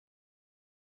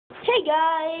Hey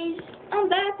guys, I'm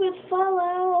back with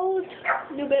Fallout,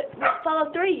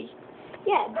 Fallout 3.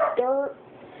 Yeah, dirt.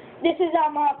 This is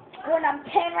when I'm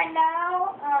 10 right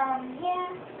now.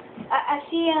 Yeah, I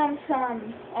see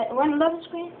some one level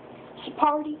screen. It's a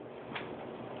party.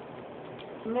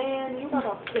 Man, you got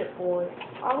a fit, boy.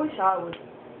 I wish I was.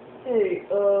 Hey,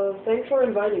 thanks for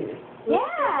inviting me. Yeah.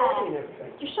 And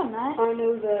everything. You're so nice. I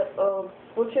know that,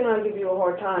 Butch and I give you a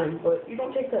hard time, but you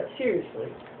don't take that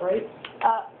seriously, right?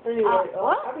 Anyway,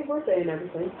 what? happy birthday and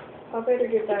everything. I better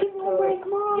get back Give me a break,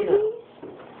 come on, you know.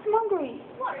 please. I'm hungry.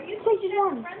 What, are you Please just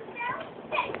one. friends now?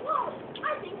 Hey, whoa,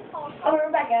 I think it's all Oh,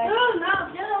 Rebecca.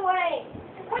 No, get away.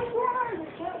 Wait, run.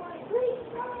 Get away, please,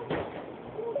 run.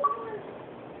 Run.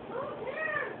 Oh,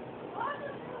 there. Run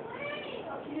away.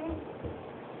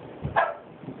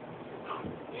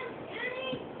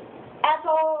 Annie.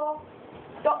 Asshole.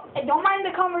 Don't mind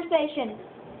the conversation.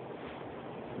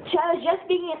 Just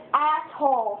being an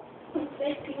asshole.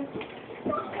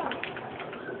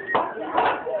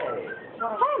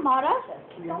 Hi, Mata.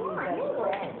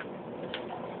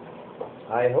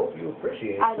 I hope you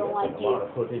appreciate I don't the like effort you.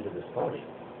 Amata put into this party.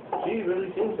 She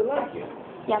really seems to like you.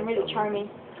 Yeah, I'm really charming.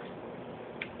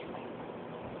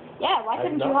 Yeah, why I'd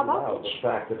couldn't not you help allow out? the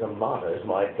fact that Amata is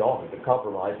my daughter to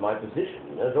compromise my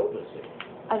position as overseer.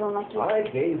 I don't like you. I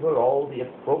gave her all the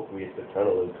appropriate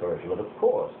paternal encouragement, of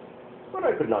course, but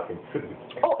I could not contribute.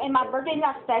 Oh, and my birthday's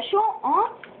not special?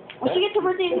 Huh? When she gets her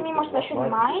birthday, it's gonna be more special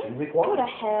than mine? Who the No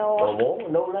hell? more,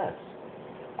 no less.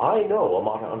 I know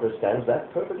Amata understands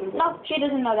that perfectly well. No, she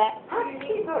doesn't know that.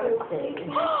 Happy birthday.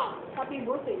 Happy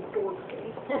birthday,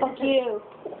 birthday. Fuck you.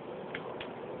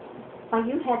 Are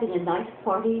you having a nice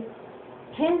party?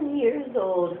 10 years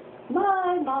old.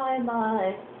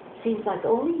 My. Seems like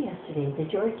only yesterday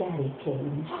that your daddy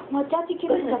came. My daddy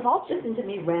came in the vault. Listen to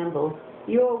me ramble.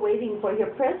 You're waiting for your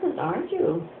present, aren't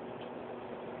you?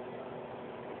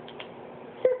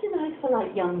 Such a nice,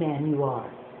 polite young man you are.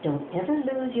 Don't ever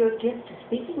lose your gift of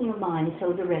speaking your mind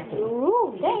so directly.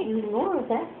 Ooh, We thanks. could use more of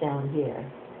that down here.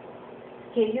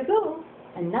 Here you go.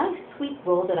 A nice sweet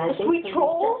roll that I A sweet baked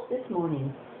roll? for you just this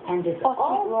morning. And it's A sweet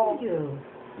all roll. for you.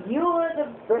 You're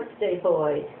the birthday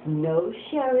boy. No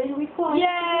sharing required.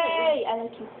 Yay! I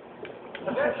like you.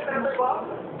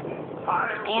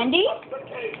 Andy?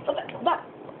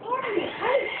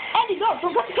 Andy, go!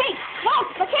 Don't cut the cake! No!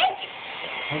 The cake!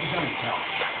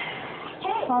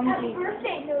 Hey, Clumsy. happy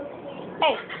birthday, no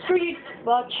Hey, screw you,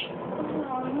 Butch.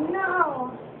 Oh,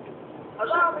 no.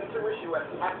 Allow me to wish you a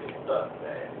happy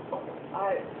birthday.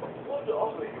 I want to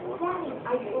offer you a... Daddy,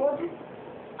 I ordered.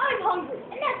 I'm hungry,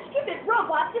 and that stupid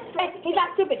robot just Hey, he's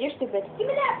not stupid, you're stupid. Give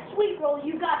me that sweet roll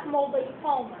you got from old lady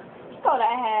Palmer. Go to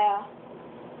hell.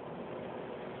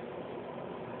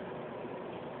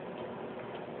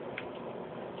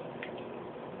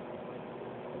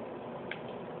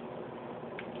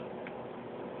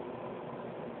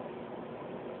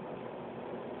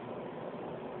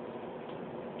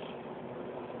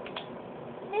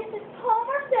 Mrs.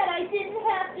 Palmer said I didn't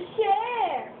have to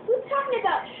share. Who's talking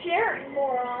about sharing,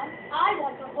 moron? I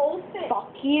want the whole thing.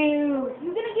 Fuck you. Are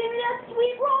you gonna give me that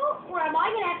sweet roll, or am I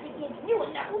gonna have to give you a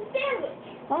knuckle sandwich?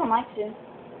 Someone likes you.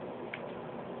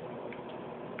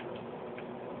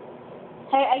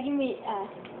 Hey, I give me,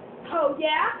 Oh,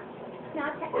 yeah?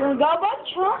 Not that. you wanna go,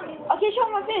 Butch? Huh? Okay, show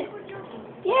my fist.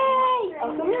 Yay!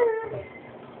 Oh, come here.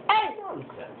 Hey!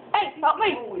 Hey, help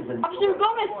me! Officer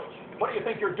Gomez! What do you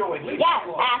think you're doing? Leave Yeah,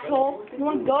 me alone. asshole. You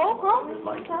wanna go, huh?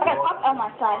 I got pop on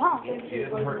my side, huh? She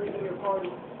didn't hurt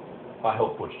you. I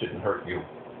hope Butch didn't hurt you.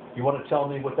 You want to tell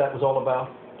me what that was all about?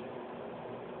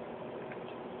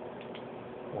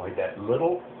 Why, that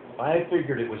little... I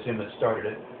figured it was him that started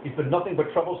it. He's been nothing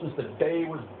but trouble since the day he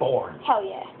was born. Hell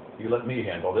yeah. You let me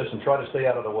handle this and try to stay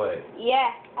out of the way. Yeah,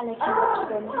 I like you, Butch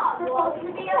Gomez. Well, it's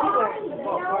gonna be a party, you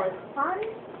know? Fun?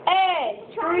 Hey,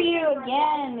 screw you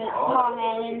again, Miss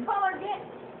Paulman.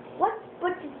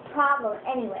 What's his problem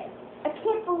anyway? I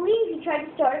can't believe he tried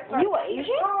to start a You Asian?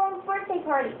 his own birthday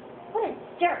party. What a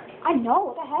jerk. I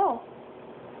know, what the hell?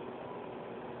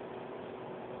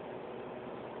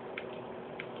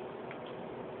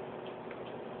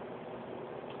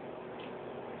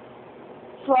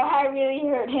 So I really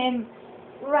hurt him.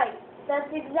 Right. That's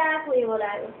exactly what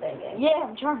I was thinking. Yeah,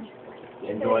 I'm charming.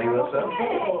 Enjoying yourself?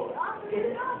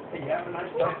 Hey, you have a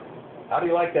nice day. How do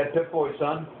you like that Pip-Boy,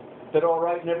 son? Fit all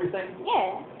right and everything?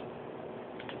 Yeah.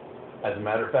 As a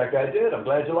matter of fact, I did. I'm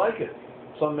glad you like it.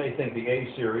 Some may think the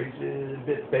A-Series is a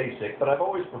bit basic, but I've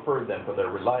always preferred them for their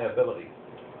reliability.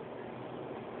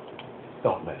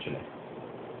 Don't mention it.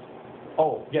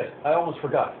 Oh, yes, I almost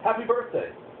forgot. Happy birthday.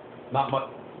 Not much.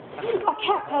 Oh,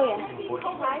 cat, hell yeah.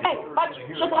 Hey, Butch,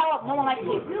 shut the hell up. No one likes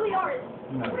you. Really are.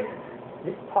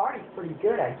 This party's pretty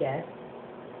good, I guess,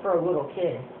 for a little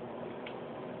kid.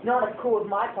 Not as cool as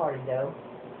my party, though.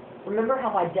 Remember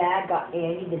how my dad got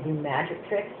Andy to do magic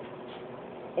tricks?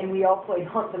 And we all played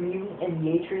Hunt the Mutant in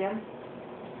the atrium?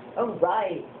 Oh,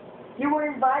 right. You were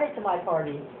invited to my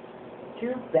party.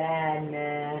 Too bad,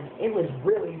 man. It was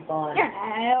really fun.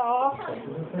 Hell.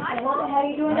 How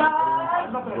you doing, guys?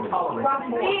 I'm not going to tolerate I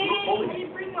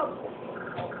didn't bring up.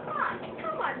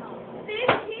 Come on, Mom. Big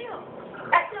deal.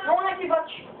 Hey, no one likes you,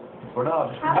 Butch. For now,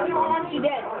 Everyone wants you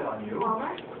dead. on you.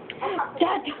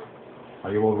 Dad.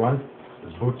 Are you all right?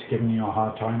 Is Butch giving you a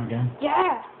hard time again?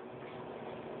 Yeah.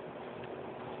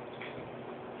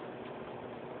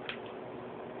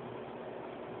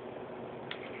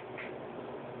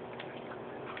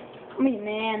 I mean,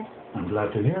 man. I'm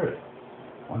glad to hear it.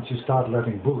 Once you start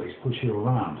letting bullies push you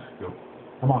around, you'll...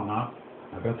 Come on now.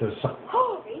 I bet there's some...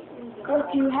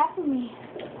 What do you have for me?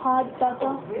 Hard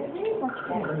butter.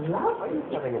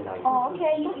 Having a nice Oh,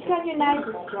 okay. You got your knife.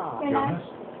 Your knife.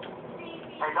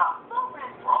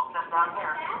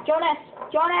 Jonas?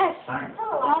 Jonas. Thanks.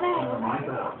 Jonas. Mind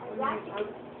that.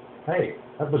 Hey,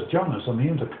 that was Jonas on the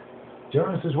intercom.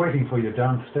 Jonas is waiting for you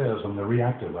downstairs on the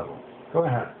reactor level. Go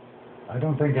ahead. I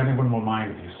don't think anyone will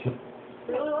mind if you slip.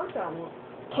 Really like that one.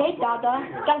 Okay, Dada.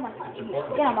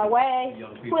 Get out of my way.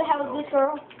 Who the hell is this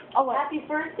girl? Oh, wait. Happy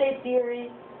birthday, dearie.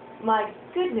 My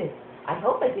goodness. I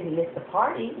hope I didn't miss the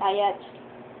party. Not yet.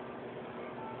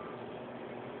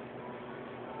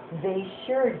 They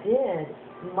sure did.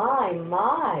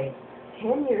 My.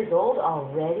 10 years old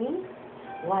already?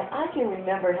 Why, I can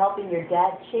remember helping your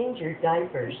dad change your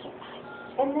diapers.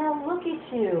 And now look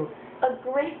at you. A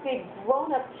great big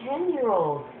grown-up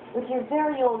 10-year-old with your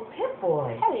very old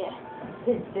Pip-Boy. Hell yeah.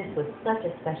 This was such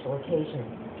a special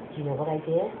occasion. Do you know what I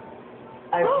did?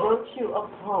 I wrote you a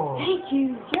poem. Thank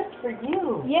you. Just for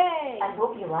you. Yay. I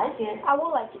hope you like it. I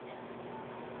will like it.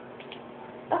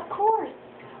 Of course.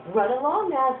 Run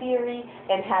along now, dearie,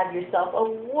 and have yourself a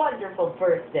wonderful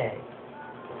birthday.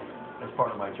 As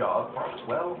part of my job,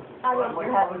 well,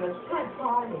 You're having a good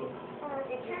party.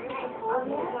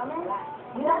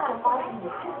 You know how to find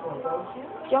your Pip-Boy, don't you?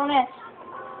 Jonas.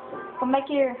 Come back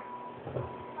here.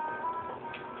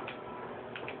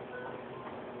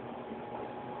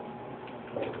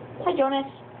 Hi, Jonas.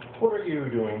 What are you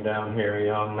doing down here,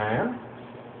 young man?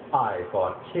 I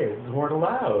thought kids weren't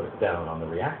allowed down on the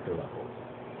reactor level.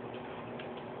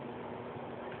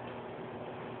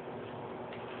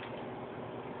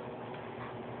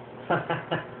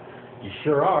 You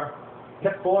sure are.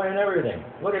 Pip-Boy and everything.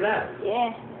 Look at that.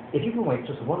 Yeah. If you can wait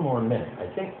just one more minute,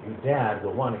 I think your dad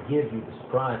will want to give you the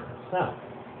surprise himself.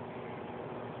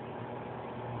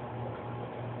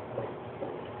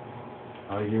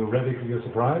 Are you ready for your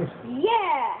surprise?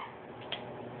 Yeah.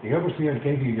 The overseer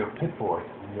gave you your Pip-Boy,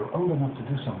 and you're old enough to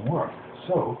do some work.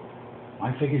 So,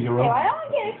 I figure your Hey, own... I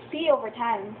don't get XP over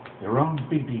time. Your own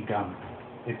BB gun.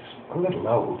 It's a little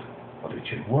old, but it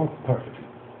should work perfectly.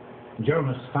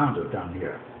 Jonas found it down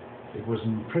here. It was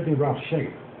in pretty rough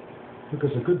shape. Took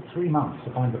us a good 3 months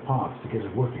to find the parts to get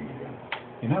it working again.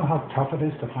 You know how tough it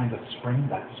is to find a spring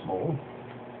that small?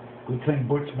 Good thing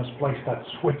Butch misplaced that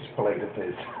switchblade of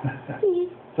his.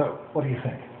 So, what do you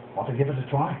think? Want to give it a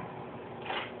try?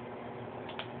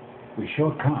 We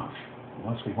sure can't,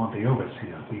 unless we want the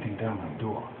overseer beating down our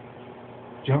door.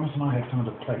 Jonas and I have found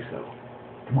a place, though.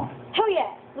 Come on. Hell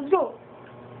yeah. Let's go.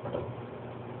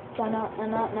 No.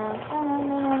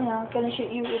 Gonna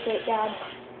shoot you with it, Dad.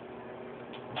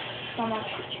 Come on,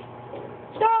 shoot you.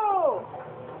 Let's go!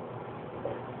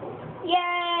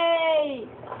 Yay!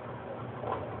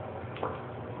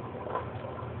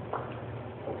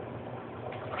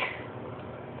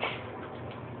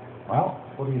 Well,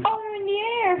 what do you think? Oh, we're in the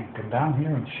air! You can come down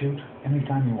here and shoot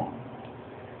anytime you want.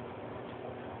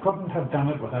 Couldn't have done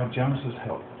it without Jonas's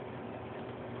help.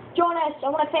 Jonas, I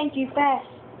want to thank you fast.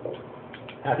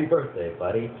 Happy birthday,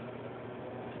 buddy.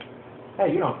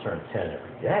 Hey, you don't turn 10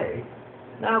 every day.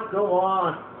 Now go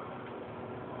on.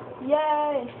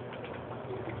 Yay!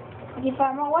 I can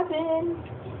find my weapon.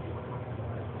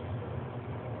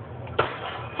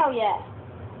 Hell yeah.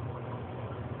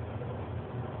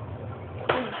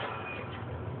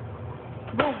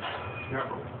 Boom.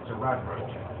 Careful, it's a rat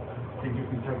roach. Think you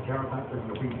can take care of that with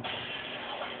your beat?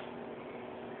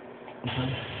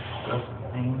 Just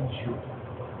aim and shoot.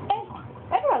 Hey,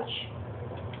 Red Roach.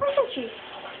 Where's Roachy?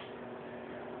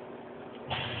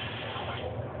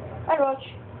 Red Roach.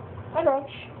 Red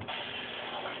Roach.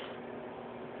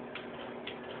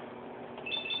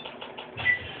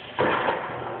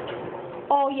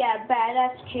 Oh yeah,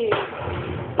 badass kid.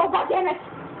 Oh god damn it!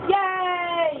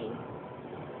 Yay!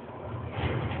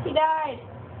 He died.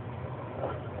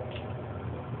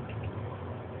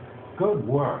 Good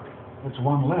work. That's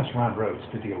one less round roads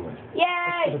to deal with. Yay!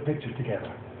 Let's get a picture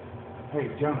together. Hey,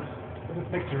 Jonas, get a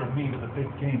picture of me with a big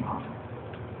game hunt.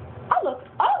 I look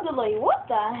ugly. What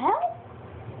the hell?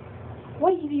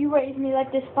 Why did you raise me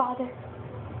like this, Father?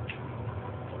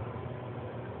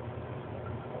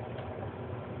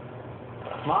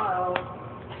 Smile.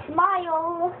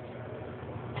 Smile.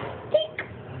 Tick.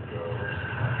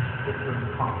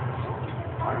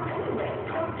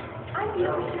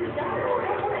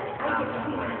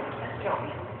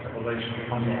 Revelation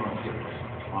 21:6.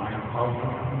 I am Alpha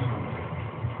and Omega,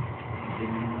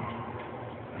 beginning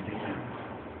and the end.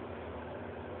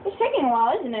 It's taking a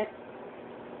while, isn't it?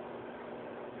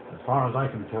 As far as I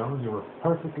can tell, you're a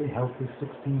perfectly healthy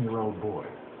 16-year-old boy.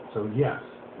 So yes,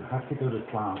 you have to go to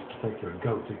class to take your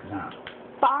GOAT exam.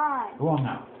 Fine. Go on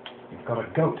now. You've got a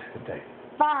GOAT to take.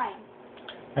 Fine.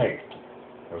 Hey,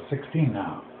 you're 16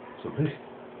 now, so this,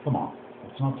 come on,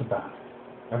 it's not so bad.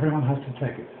 Everyone has to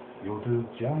take it. You'll do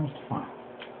just fine.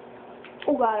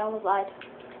 Oh God, I almost lied.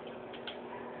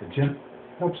 The gym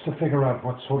helps to figure out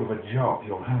what sort of a job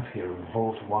you'll have here in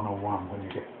Vault 101 when you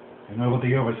get... You know what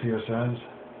the overseer says?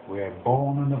 We're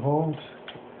born in the vault.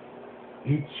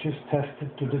 Each is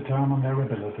tested to determine their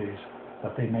abilities,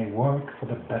 that they may work for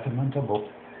the betterment of all.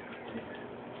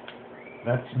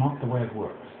 That's not the way it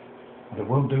works. And it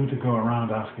won't do to go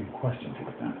around asking questions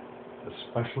like that,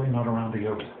 especially not around the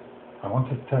overseer. I want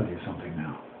to tell you something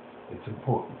now. It's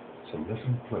important, so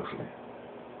listen closely.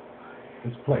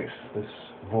 This place, this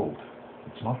vault,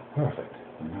 it's not perfect,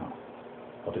 I know,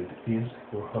 but it is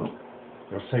your home.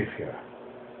 You're safe here.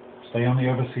 Stay on the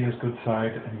overseer's good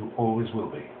side, and you always will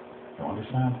be. You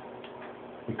understand?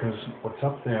 Because what's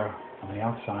up there on the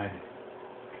outside,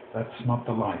 that's not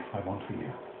the life I want for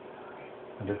you.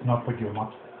 And it's not what you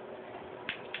want.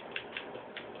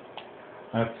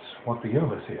 That's what the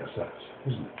overseer says,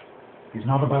 isn't it? He's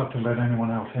not about to let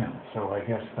anyone else in, so I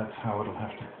guess that's how it'll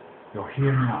have to. You're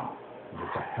here now, and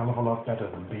it's a hell of a lot better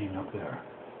than being up there.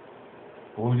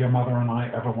 All your mother and I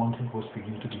ever wanted was for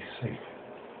you to be safe,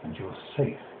 and you're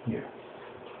safe here.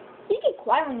 You get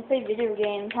quiet when you play video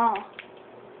games, huh?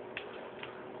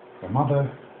 Your mother,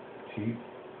 she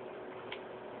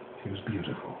was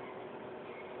beautiful,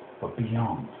 but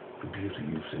beyond the beauty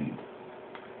you've seen.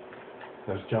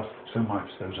 There's just so much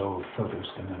those old photos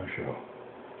can never show.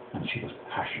 And she was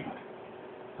passionate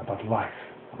about life,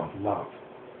 about love.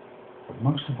 But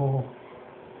most of all,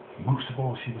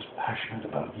 she was passionate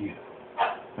about you.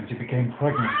 When she became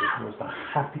pregnant, it was the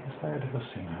happiest I had ever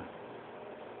seen her.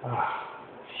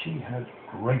 She had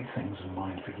great things in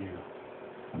mind for you.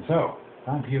 And so,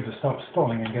 time for you to stop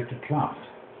stalling and get to class.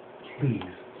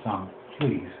 Please, son,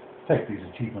 please, take these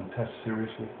achievement tests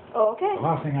seriously. Okay. The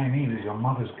last thing I need is your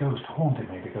mother's ghost haunting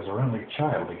me because her only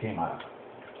child became out.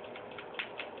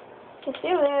 Okay, see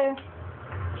you later.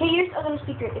 Hey, here's a little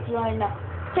secret if you want to know.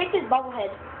 Take this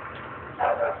bobblehead.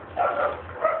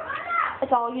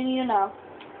 That's all you need to know.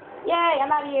 Yay, I'm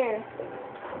out of here.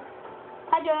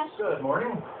 Hi, Jonas. Good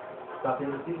morning. Stop in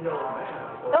to see the old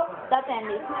man. Oh, that's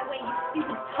Andy. My way, you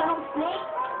stupid tunnel snake.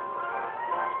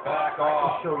 Back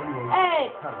off. Show you.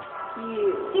 Hey,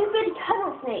 you. Stupid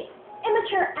tunnel snake.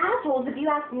 Immature assholes, if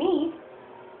you ask me.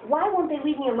 Why won't they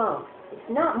leave me alone? It's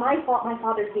not my fault my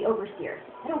father's the overseer.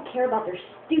 I don't care about their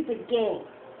stupid gang.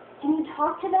 Can you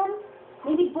talk to them?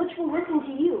 Maybe Butch will listen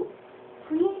to you.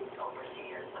 Please?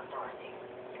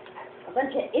 A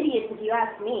bunch of idiots, if you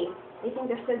ask me. They think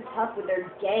they're so tough with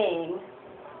their gang.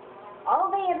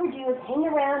 All they ever do is hang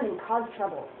around and cause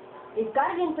trouble. They've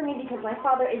got it in for me because my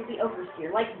father is the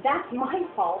overseer. Like, that's my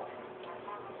fault.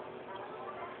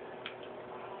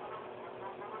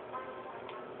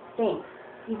 Thanks.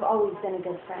 You've always been a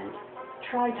good friend.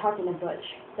 Try talking to Butch.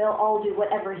 They'll all do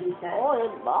whatever he says.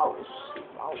 Oh,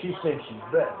 She thinks she's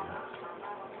better.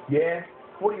 Yeah?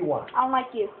 What do you want? I don't like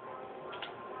you.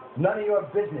 None of your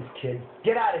business, kid.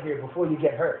 Get out of here before you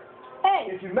get hurt. Hey.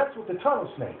 If you mess with the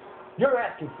tunnel snake, you're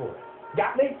asking for it.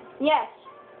 Got me? Yes.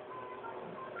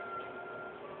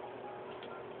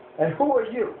 And who are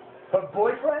you? Her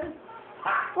boyfriend?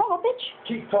 Ha! Well, bitch.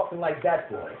 Keep talking like that,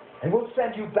 boy. And we'll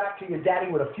send you back to your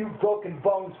daddy with a few broken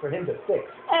bones for him to fix.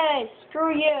 Hey,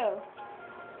 screw you.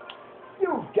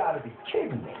 You've got to be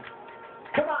kidding me.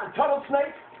 Come on, tunnel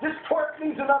snake. This twerp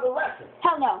needs another lesson.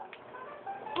 Hell no.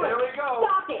 There we go.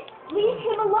 Stop it! Leave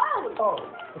him alone! Oh,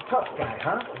 a tough guy,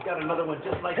 huh? I've got another one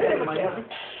just like that in my head.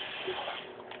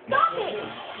 Stop it!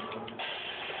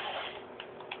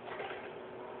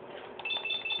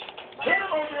 Get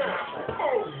him over there.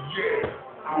 Oh, yeah.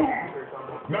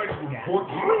 Nice one,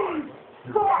 Butch.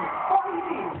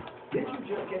 Did you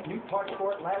just get new parts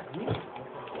for it last week?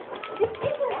 This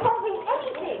isn't solving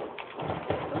anything.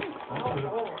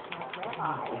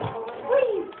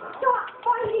 Please, stop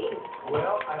fighting.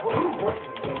 Well, I hope you're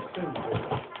working again soon.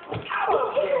 This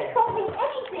isn't solving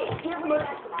anything.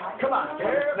 Come on,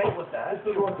 Play with that. This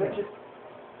little bitches.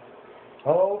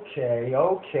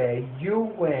 Okay,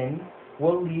 you win.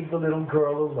 We'll leave the little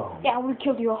girl alone. Yeah, we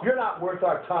killed you all. You're not worth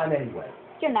our time anyway.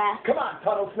 You're not. Come on,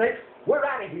 Tunnel Snakes. We're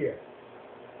out of here.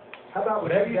 How about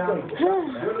Whatever you down? think.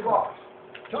 You're the boss.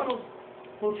 Tunnels.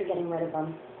 Thanks for getting rid of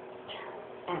them.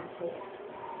 Assholes.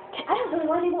 I don't know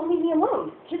why they won't leave me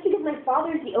alone. Just because my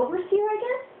father's the overseer, I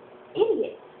guess?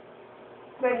 Idiots.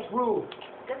 Next rule.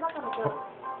 Good luck on the show.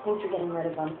 Thanks for getting rid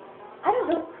of them. I don't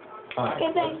know. All right,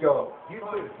 Okay, thanks. let's go. You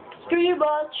too. Screw you,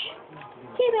 Butch.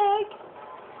 Teabag.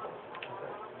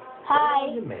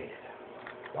 Hi. You made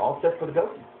it. All set for the go.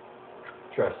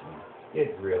 Trust me,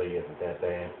 it really isn't that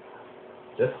bad.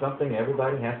 Just something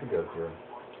everybody has to go through.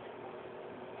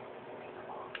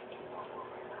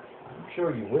 I'm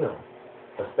sure you will,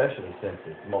 especially since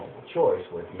it's multiple choice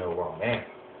with no wrong answer.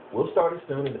 We'll start as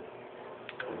soon as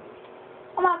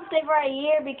I'm gonna have to stay for a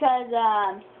year because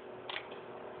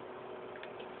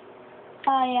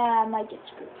I might get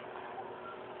screwed.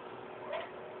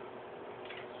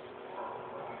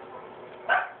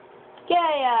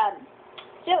 Okay,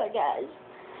 see you later,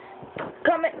 guys.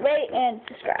 Comment, rate, and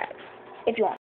subscribe if you want.